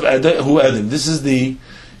 This is the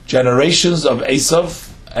generations of Esav,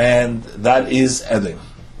 and that is Edom.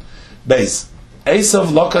 Beis. Esav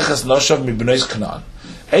lokach es noshav mibnei Canaan.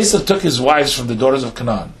 Esav took his wives from the daughters of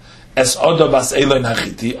Canaan. Es Oda bas Elon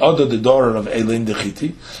Hachiti, Oda the daughter of Elon the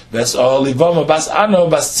Chiti, Ves Olivama bas Ano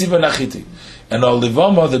bas Tzivan Hachiti, and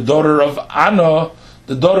Olivama the daughter of Ano,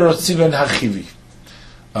 the daughter of Tzivan Hachivi,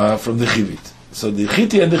 from the Chivit. So the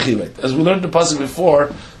Chiti and the Chivit. As we learned in the pasuk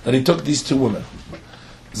before, that he took these two women.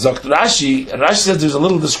 Zokt Rashi says there's a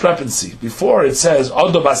little discrepancy. Before it says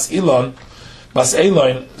Oda bas Elon,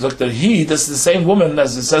 Zokt he, that's the same woman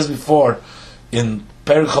as it says before in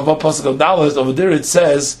Perik Chava pasuk of Dalet. Over there it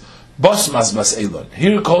says Bosmas bas Elon.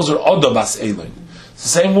 Here it calls her Oda bas Elon. It's the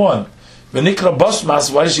same one. V'nikra Bosmas,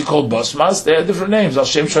 why is she called Bosmas? They have different names. Al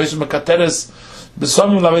Shem Shoysim Mekateres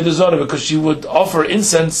Besamim Lavei Zora, because she would offer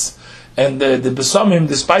incense and the Besamim,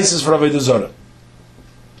 the spices for Lavei Zora.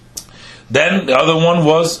 Then the other one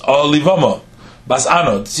was Olivama bas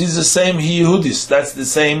Ano. She's the same Yehudis. That's the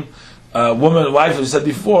same woman, wife we said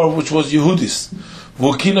before, which was Yehudis.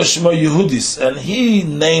 Vukino Shema Yehudis, and he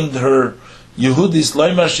named her Yehudis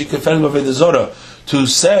Loimar Shikefel Lavei Zora, to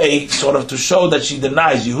say, sort of to show that she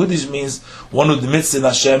denies. Yehudis means one who admits in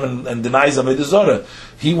Hashem and denies Avodah Zarah.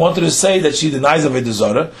 He wanted to say that she denies Avodah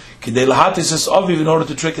Zarah, Kidei Lahatis es Aviv, in order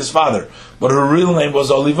to trick his father. But her real name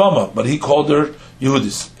was Olivama, but he called her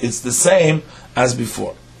Yehudis. It's the same as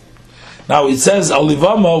before. Now it says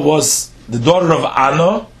Olivama was the daughter of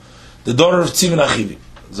Ano, the daughter of Tzivan Achivi.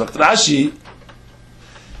 Zokt Rashi,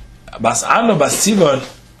 Bas Ano Bas Tzivan,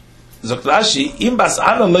 Zokt Rashi, Im Bas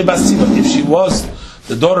Ano Le Bas Tzivan. If she was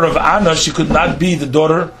the daughter of Ana, she could not be the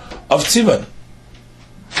daughter of Tzivan.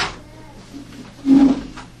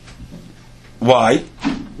 Why?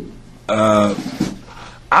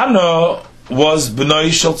 Ana was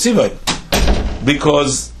B'nai Shel Tzivan,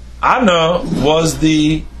 because Ana was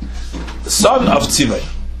the son of Tzivan.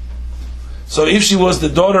 So if she was the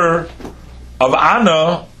daughter of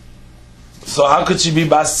Ana, So how could she be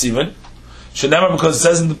Bas Tzion? Shenema, because it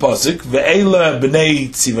says in the pasuk, Ve'ela b'nei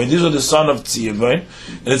Tzion. These are the son of Tzion,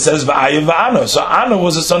 and it says Va'aya va'ano. So Anna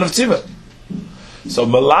was the son of Tzion. So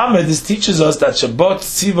Melamed, this teaches us that Shabbat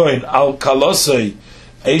Tzion al Kalosoi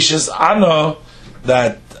Eishes Anna,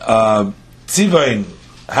 that Tzion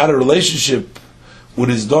had a relationship with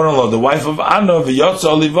his daughter-in-law, the wife of Anna,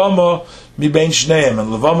 V'yotza Livamo mi bein shneim,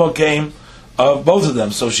 and Livamo came of both of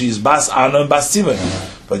them. So she's Bas Anna and Bas Tzion.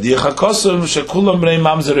 But the Yechakosum shekulam bnei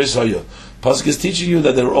mamzeres hoyo. Pasuk is teaching you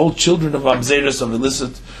that they were all children of mamzeres, of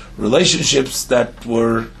illicit relationships that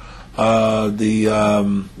were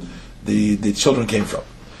the children came from.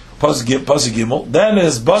 Pasuk Gimel. Then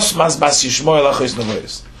is Basmas Bas Yishmoel achos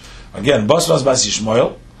nevoyos. Again, Basmas Bas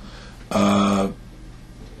Yishmoel.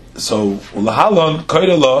 So Ulahalon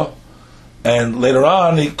Koidelo, and later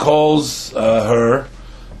on he calls her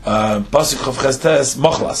Pasuk Chav Chestes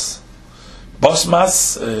Mochlas.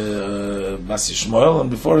 Basmas Bas Yishmoel, and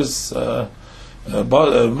before is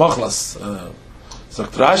Mochlas. So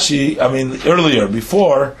Rashi, earlier,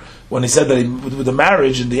 before, when he said that with the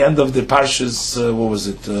marriage, in the end of the Parshas, what was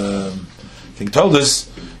it? I think told us,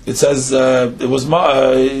 it says it was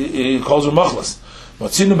he calls her Mochlas.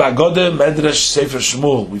 Motzinu ba'Agode Medrash Sefer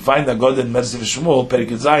Shmuel. We find that God in Medrash Sefer Shmuel,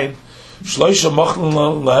 Perikut Zayin, Shloisha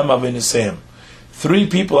Mochlan Lahem Aviniseim. 3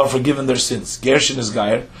 people are forgiven their sins. Gershon is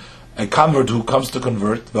Gair, a convert who comes to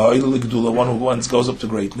convert, one who once goes up to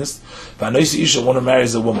greatness, one who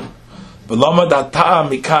marries a woman. And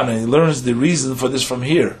he learns the reason for this from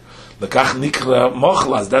here.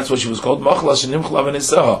 That's what she was called,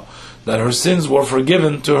 that her sins were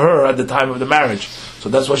forgiven to her at the time of the marriage. So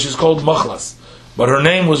that's why she's called Mochlas. But her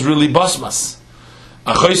name was really Basmas.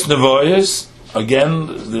 Achos Nevoyes, again,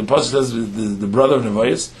 the Apostle says the brother of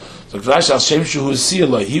Nevoyes. So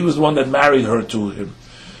he was the one that married her to him.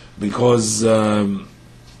 Because the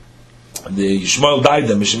Yishmael died,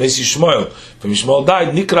 the Mishemes Yishmael. From Yishmael died,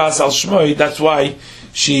 Nikras al Shmoy, that's why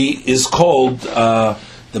she is called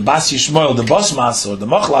the Bas Yishmael, the Basmas, or the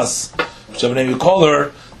Mochlas, whichever name you call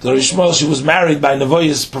her. The Yishmael, she was married by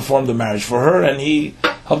Nevoyes, performed the marriage for her, and he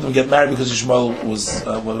helped them get married because Yishmael was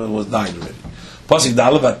died already. Pasuk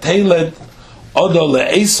Dalev Ateled Odo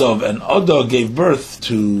leEsav, and Odo gave birth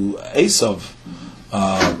to Esav.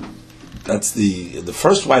 That's the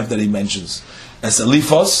first wife that he mentions as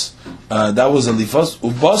Eliphaz. That was Eliphaz.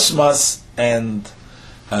 Ubasmas, and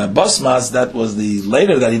Basmas, that was the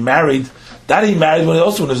later that he married. That he married when he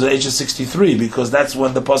was at the age of 63, because that's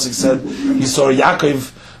when the pasuk said he saw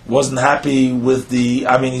Yaakov wasn't happy with he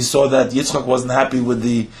saw that Yitzchak wasn't happy with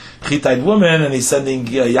the Hittite woman, and he's sending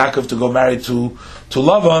Yaakov to go marry to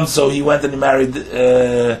Lavan. So he went and he married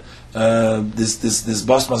this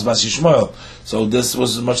Basmas Bas Yishmael. So this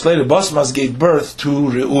was much later. Basmas gave birth to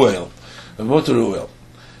Reuel.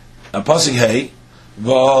 Pasuk Hey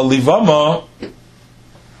V'Livama.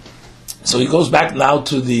 So he goes back now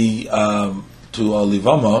to the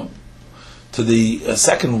Livama, to the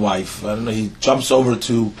second wife. I don't know. He jumps over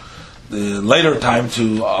to the later time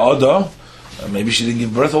to Oda. Maybe she didn't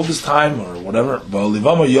give birth all this time or whatever. But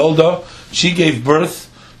Livama Yolda, she gave birth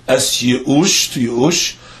as Yeush to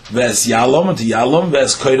Yeush, Ves Yalom to Yalom,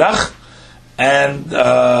 Ves Koirach, and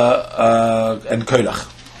Koirach.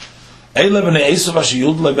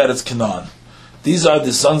 These are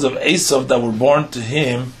the sons of Esav that were born to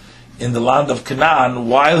him in the land of Canaan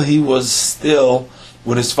while he was still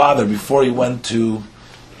with his father, before he went to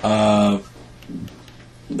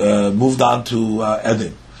moved on to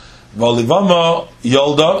Edom. V'Livama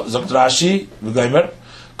Yolda Zokt Rashi v'Gaimer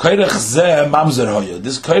Koirach Zeh Mamzer Hoya.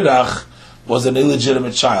 This Koirach was an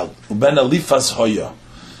illegitimate child. Uben Eliphaz Hoya,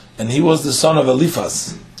 and he was the son of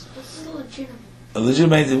Eliphaz.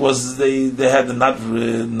 Illegitimate. It was they had a not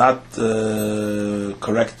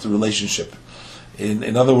correct relationship.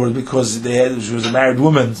 In other words, because she was a married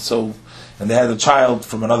woman, so, and they had a child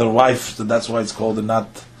from another wife, so that's why it's called a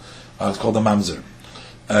mamzer.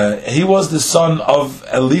 He was the son of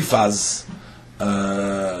Eliphaz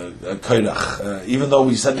Koirach. Even though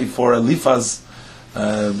we said before Eliphaz,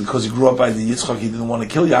 because he grew up by the Yitzchak, he didn't want to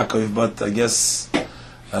kill Yaakov, but I guess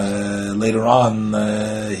later on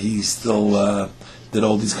he still did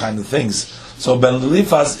all these kind of things. So Ben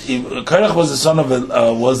Eliphaz, Koirach was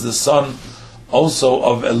the son also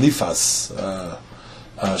of Eliphaz, Shabbat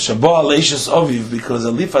Aleishas Aviv, because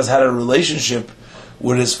Eliphaz had a relationship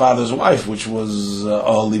with his father's wife, which was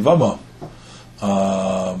Livama.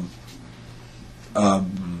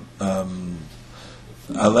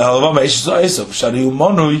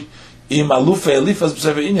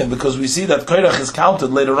 Because we see that Koirach is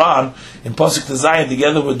counted later on in Pasuk Tezayin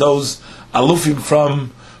together with those Alufim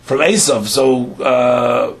from from Esav.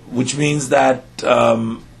 So, which means that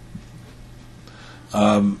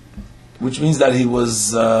he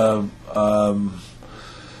was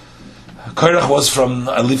Korach was from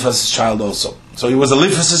Eliphaz's child also. So he was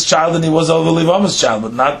Eliphaz's child and he was Olivama's child,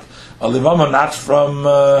 but not Olivama, not from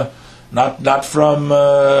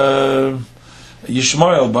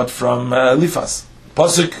Yishmael, but from Eliphaz.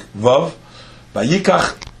 Pasuk Vav,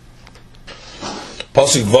 Vayikach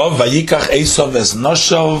Esav es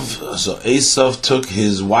Noshav. So Esav took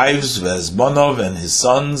his wives, Vezbonov, and his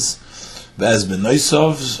sons,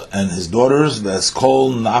 Vezbenoisov, and his daughters,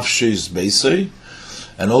 Vezkol Nafshis Beisai,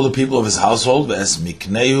 and all the people of his household,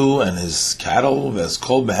 Vezmiknehu, and his cattle,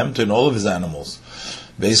 Vezkol Behemta, and all of his animals,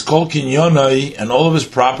 Vezkol Kinyonai, and all of his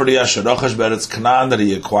property, Asherochash Beretz Canaan, that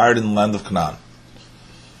he acquired in the land of Canaan.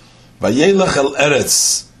 Vayelech el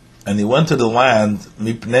Eretz, and he went to the land,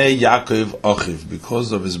 Mipnei Yaakov Achiv,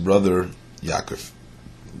 because of his brother Yaakov.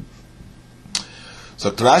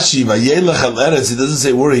 So Rashi, Vayelech el Eretz, he doesn't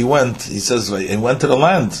say where he went, he says he went to the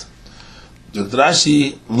land. Dr.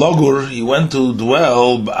 Rashi, Logur, he went to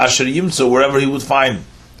dwell Asher Yimtzo, wherever he would find.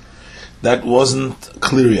 That wasn't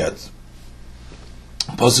clear yet.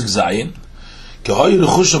 Pasuk Zayin, Kehoy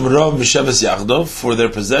Rechusham Rav Misheves Yachdov, for their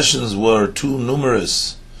possessions were too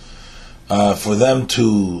numerous for them to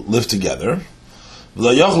live together.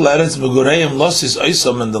 V'lo yochel eretz megureim losis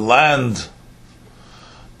oisam, in the land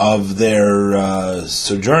of their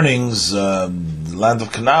sojournings, the land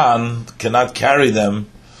of Canaan cannot carry them.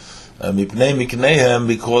 Mipnei mikneihem,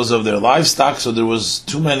 because of their livestock, so there was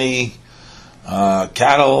too many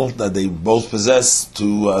cattle that they both possessed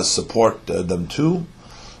to support them too.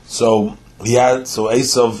 So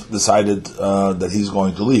Esav decided that he's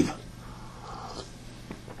going to leave.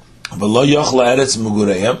 V'lo yochel eretz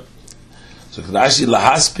megureim. So Rashi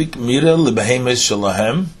lahaspik mira lebehemes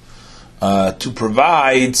shalahem, to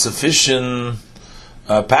provide sufficient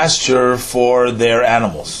pasture for their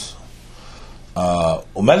animals.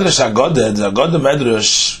 Umedrash Agoda, the Agoda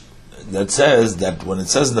Medrash, that says that when it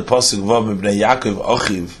says in the pasuk Vav Mibnei Yaakov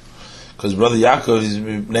Achiv, because brother Yaakov is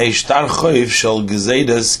Mibnei Shtar Choiv Shel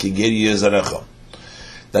Gezeidas Kigeri Yezarecha.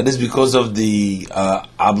 That is because of the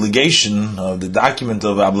obligation, of the document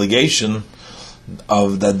of obligation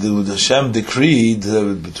of that the Hashem decreed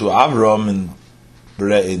to Avram in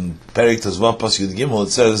Perek Tezvav Pasuk Yud Gimel.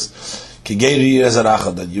 It says Kigeri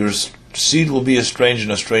Yezarecha, that your seed will be a strange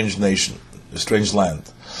in a strange nation, a strange land.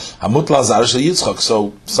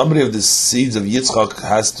 So somebody of the seeds of Yitzchak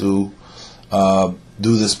has to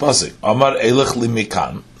do this pasuk. Amar elech li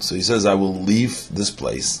mikan. So he says, I will leave this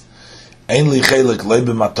place. Ein li chelik lo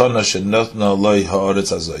b'matona shenotna lo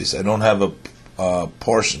haaretz hazois. I don't have a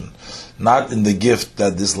portion, not in the gift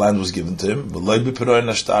that this land was given to him, but lo b'peroi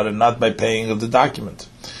nashtar, and not by paying of the document.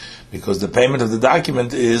 Because the payment of the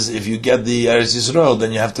document is, if you get the Eretz Yisrael,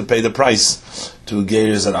 then you have to pay the price to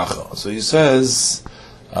Geir Zeracha. So he says,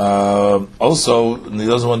 also, he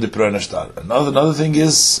doesn't want the Peroi Nashtar. Another thing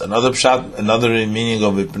is, another pshat, another meaning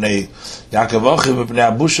of Ipnei Yaakov Achiv,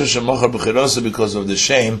 Ipnei Abusha Shemochar B'chirosa, because of the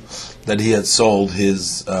shame that he had sold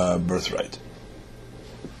his birthright.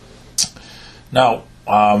 Now,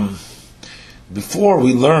 before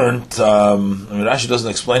we learned, Rashi doesn't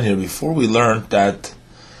explain here, before we learned that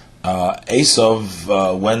Esav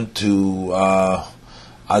went to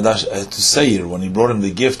Seir when he brought him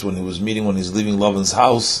the gift, when he was leaving Lavan's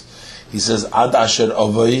house. He says Ad Asher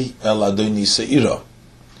Avai El Adoni Seira.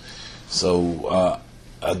 So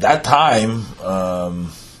at that time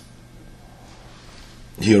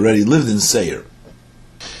he already lived in Seir.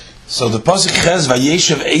 So the pasuk says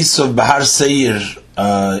Vayeshev Esav Bahar Seir.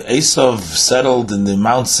 Esav settled in the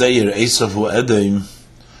Mount Seir. Esav hu Edom.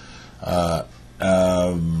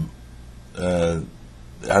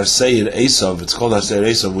 Har Seir Esav, it's called Har Seir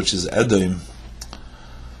Esav, which is Edom.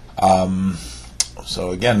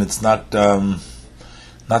 So again, it's not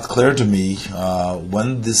clear to me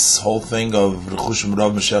when this whole thing of Rechushim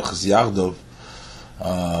Rav Mesheches Yachdov,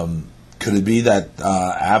 could it be that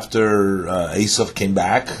after Esav came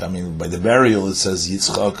back? I mean, by the burial it says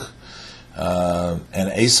Yitzchak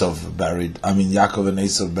and Esav buried. I mean, Yaakov and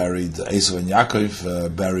Esav buried. Esav and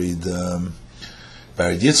Yaakov buried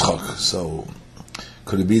Yitzchak. So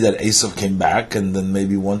could it be that Esav came back and then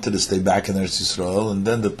maybe wanted to stay back in Eretz Yisrael, and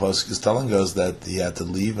then the pasuk is telling us that he had to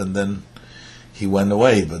leave and then he went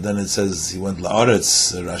away. But then it says he went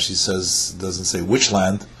la'aretz. Rashi says, doesn't say which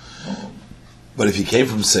land, but if he came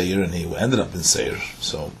from Seir and he ended up in Seir,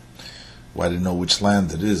 so why do you know which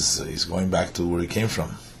land it is? He's going back to where he came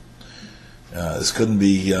from. This couldn't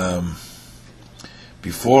be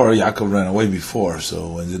before. Yaakov ran away before,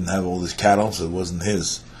 so he didn't have all his cattle, so it wasn't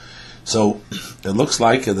his. So it looks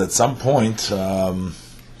like at some point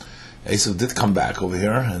Esav did come back over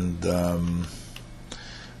here, and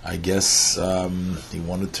I guess he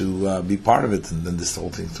wanted to be part of it, and then this whole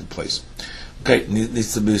thing took place. Okay,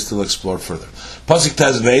 needs to be still explored further. Pasuk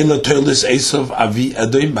Tez Ve'ela Toilis Esav Avi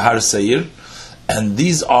Edom Bahar Seir, and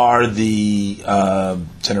these are the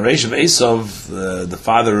generation of Esav, the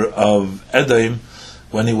father of Edom,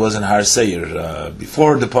 when he was in Har Seir.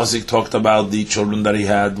 Before the pasuk talked about the children that he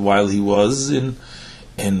had while he was in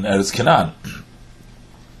Eretz Canaan.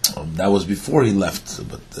 That was before he left,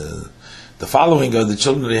 but the following are the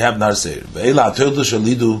children that he had in Har Seir. Ve'ela Atoildu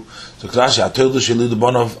Shalidu, so Krashi Atoildu Shalidu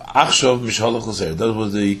Bonov Achshav Mishalach L'Seir. That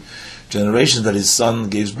was the generation that his son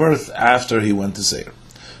gave birth after he went to Seir.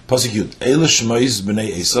 Pasuk Yud. Eila Shmois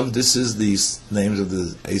B'nei Esav. This is the names of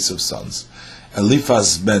the Esav sons.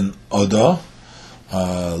 Eliphaz ben Oda.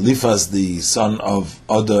 Eliphaz, the son of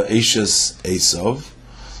Oda Ashes Esav.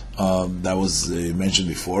 That was mentioned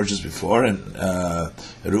before, just before. And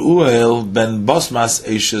Reuel ben Bosmas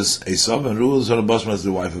Ashes Esav. And Reuel, son of Bosmas,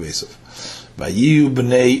 the wife of Esav. Vayiyu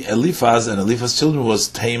B'nei Eliphaz. And Eliphaz's children was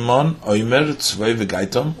Taimon, Oimer, Tzvei,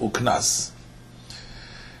 V'gaitom, Uknas.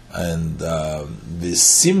 And the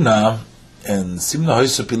Simna, and Simna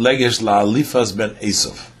Hoyso Pilegesh La Eliphaz ben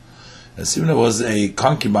Esav. And Simna was a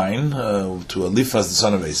concubine to Eliphaz, the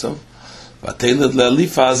son of Esav. Vateled le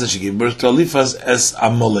Eliphaz, and she gave birth to Eliphaz as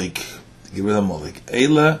Amalek. Give birth to Amalek.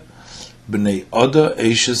 Eila b'nei Oda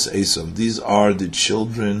Ashes Esav. These are the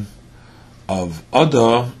children of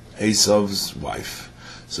Oda, Esav's wife.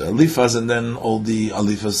 So Eliphaz, and then all the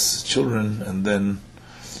Eliphaz's children, and then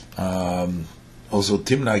also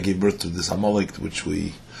Timnah gave birth to this Amalek, which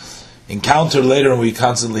we encountered later, and we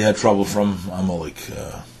constantly had trouble from Amalek,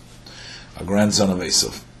 a grandson of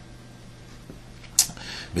Esav.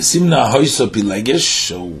 Besimna Hoyso Pilegesh.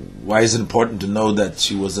 So why is it important to know that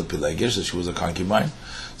she was a Pilegesh, that she was a concubine?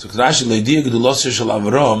 So Rashi Leidia Gedulosya Shel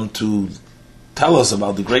Avram, to tell us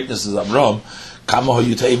about the greatness of Avram, Kama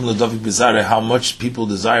Hoyutaim L'David Bizarre, how much people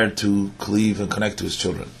desired to cleave and connect to his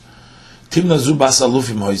children. Timna Zubas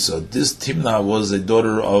Alufim Hoyso. This Timna was a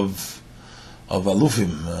daughter of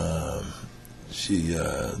Alufim.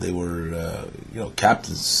 They were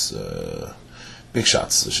captains, big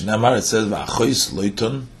shots. So Shnamar, it says Va'achois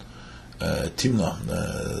Loiton Timna.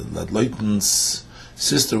 That Loiton's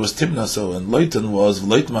sister was Timna. So, and Loiton was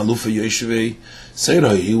Loiton Alufa Yeshuvei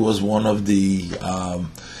Seiroi. He was one of the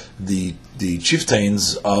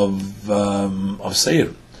chieftains of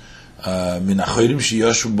Seir. Min achorim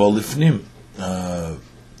sheyoshu bo lifnim.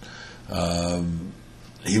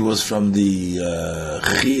 He was from the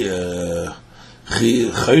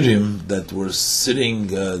chorim that were sitting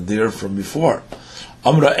there from before.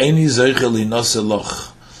 Amra eini zeichel linose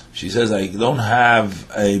loch. She says, I don't have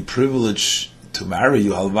a privilege to marry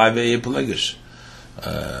you. Halvai ve'ye pelegish.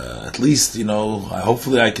 At least,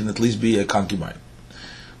 hopefully I can at least be a concubine.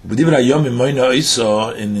 In Divrei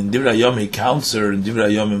Hayom he counts her in Divrei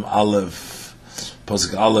Hayom Aleph,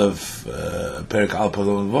 Pasuk Aleph, Perek Al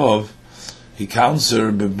Pasuk Vav. He counts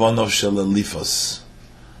her bebonov shel Eliphaz.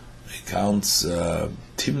 He counts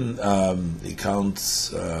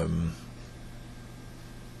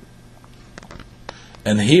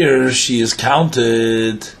and here she is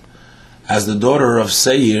counted as the daughter of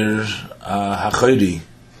Seir Hachori,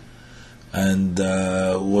 and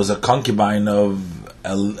was a concubine of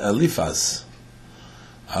Eliphaz.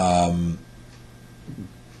 Melamed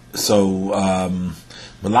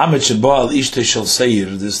Sheba al Ishte Shel Seir.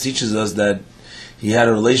 This teaches us that he had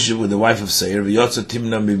a relationship with the wife of Seir. V'yotza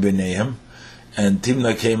Timna mi'bneihem, and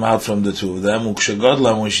Timna came out from the two of them.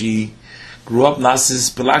 Ukshegodla, when she grew up, Nasis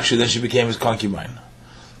Pelakshi, then she became his concubine.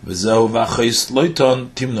 V'zehu v'achos Loiton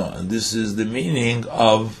Timna, and this is the meaning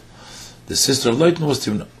of the sister of Loiton was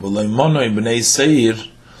Timna. V'loimono ibnei Seir,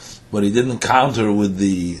 but he didn't count her with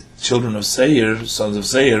the children of Seir, sons of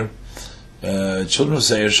Seir, children of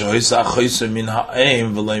Seir,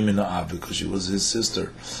 because she was his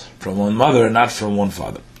sister from one mother and not from one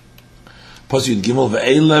father. Pasuk Gimel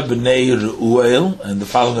ve'ela b'nei Reuel, and the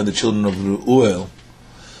following are the children of Reuel,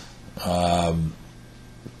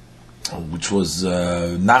 which was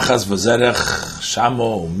Nachas, Vazerech,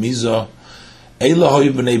 Shamo, Mizo. Eila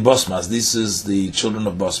hoyu b'nei Bosmas. This is the children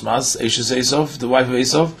of Bosmas, Ashes Esav, the wife of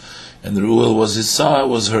Esav, and Reuel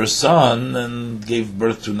was her son, and gave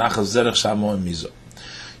birth to Nachas, Zerech, Shamo, and Mizo.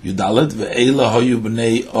 Yudalet ve'eila hoyu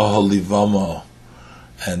b'nei Oholivama,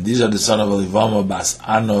 and these are the son of Olivama, Bas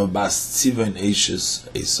Ano, Bas Tziva, and Ashes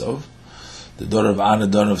Esav, the daughter of Anna,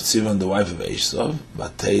 daughter of Tziva, and the wife of Esav.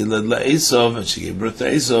 Bateled le'Esav, and she gave birth to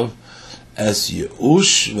Esav, as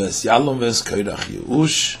Yeush, Ves Yalom, Ves Koirach.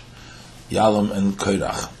 Yeush, Yalom, and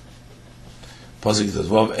Koirach. Pasuk says,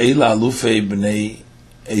 "Vav Eila Alufei Bnei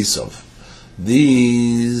Esav."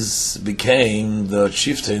 These became the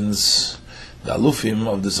chieftains, the Alufim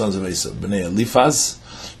of the sons of Esav. Bnei Eliphaz,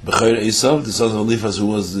 Bechor Esav, the sons of Eliphaz, who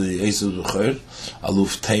was the Esav's Bechor.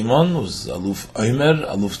 Aluf Taimon was Aluf Omer,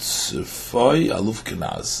 Aluf Tzurfoi, Aluf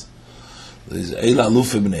Kenaz. These Eila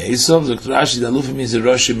Alufim Bnei Esav. The Rashi, the Alufim means the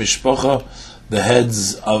Roshi Mishpacha, the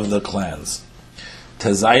heads of the clans.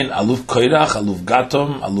 Tezayin Aluf Koirach, Aluf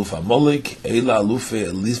Gatom, Aluf Amolik, Eila Alufe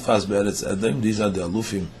Eliphaz Be'eretz Edom. These are the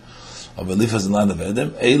Alufim of Eliphaz in the land of Edom.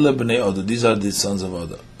 Eila Bnei Oda. These are the sons of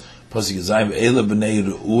Oda. Pasuk Yizayim. Eila Bnei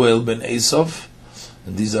Reuel ben Esav.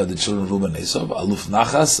 And these are the children of Reuel ben Esav. Aluf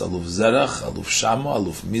Nachas, Aluf Zerach, Aluf Shama,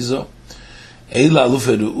 Aluf Mizo. Eila Aluf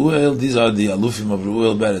Reuel. These are the Alufim of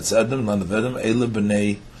Reuel Be'eretz Edom, land of Edom. Eila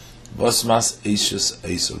Bnei Bosmas Eishes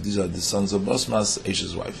Esav. These are the sons of Bosmas,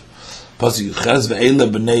 Eish's wife. Pasuk Ches ve'ela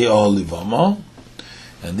b'nei Olivama,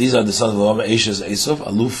 and these are the sons of Olivama, Eishes Esav,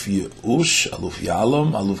 Aluf Yeush, Aluf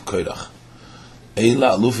Yalom, Aluf Koirach.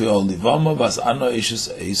 Eila Aluf Olivama, Bas Ano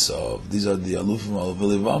Eishes Esav. These are the Alufim of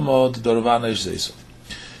Olivama, the Doravana Eishes Esav.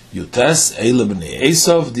 Yutes, Eila b'nei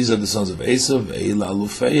Esav. These are the sons of Esav. Eila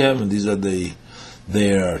Alufeihem, and these are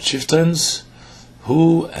their chieftains.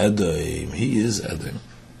 Who Edom? He is Edom.